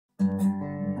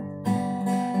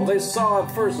Well, they saw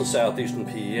it first in southeastern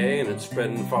PA, and it's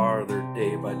spreading farther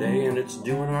day by day, and it's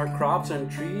doing our crops and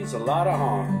trees a lot of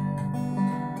harm.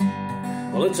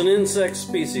 Well, it's an insect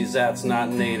species that's not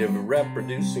native,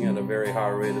 reproducing at a very high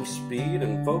rate of speed,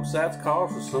 and folks, that's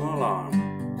cause for some alarm.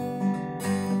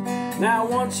 Now,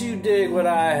 once you dig what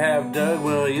I have dug,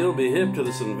 well, you'll be hip to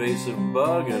this invasive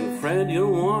bug, and friend,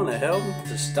 you'll want to help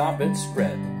to stop its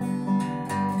spread.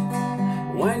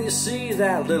 When you see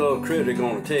that little critter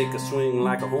gonna take a swing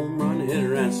like a home run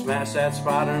hitter and smash that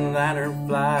spider and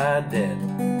lanternfly dead.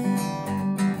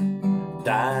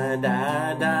 Die,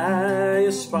 die, die,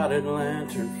 you spotted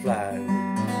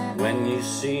lanternfly. When you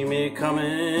see me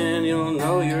coming, you'll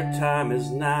know your time is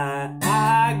nigh.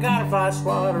 I got a fly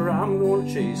swatter, I'm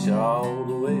gonna chase you all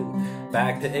the way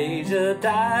back to Asia.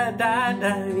 Die, die,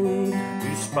 die,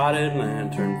 you spotted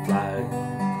lanternfly.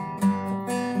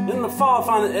 In the fall,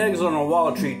 find the eggs on a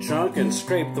wallet tree trunk and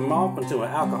scrape them off into an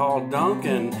alcohol dunk,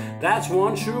 and that's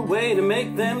one sure way to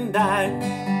make them die.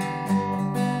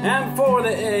 And before the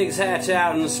eggs hatch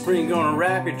out in the spring, gonna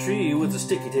wrap your tree with a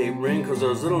sticky tape ring, 'cause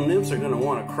those little nymphs are gonna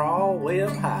wanna crawl way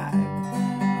up high.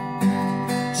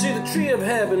 See, the tree of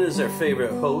heaven is their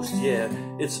favorite host, yeah,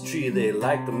 it's the tree they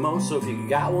like the most, so if you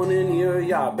got one in your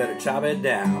yard, better chop it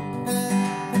down.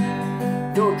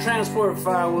 Don't transport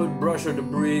firewood, brush, or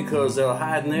debris, 'cause they'll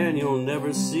hide in there and you'll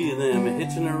never see them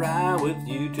hitching a ride with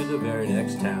you to the very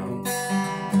next town.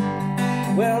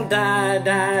 Well, die,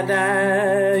 die,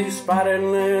 die, you spotted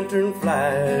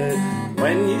lanternfly.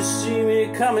 When you see me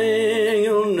coming,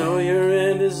 you'll know your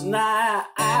end is nigh.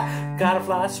 I got a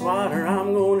fly swatter,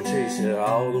 I'm gonna chase you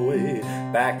all the way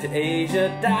back to Asia.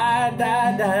 Die,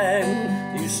 die,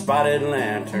 die, you spotted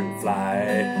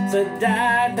lanternfly. Said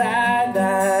die, die,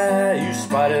 die, you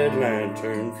spotted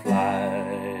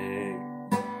lanternfly.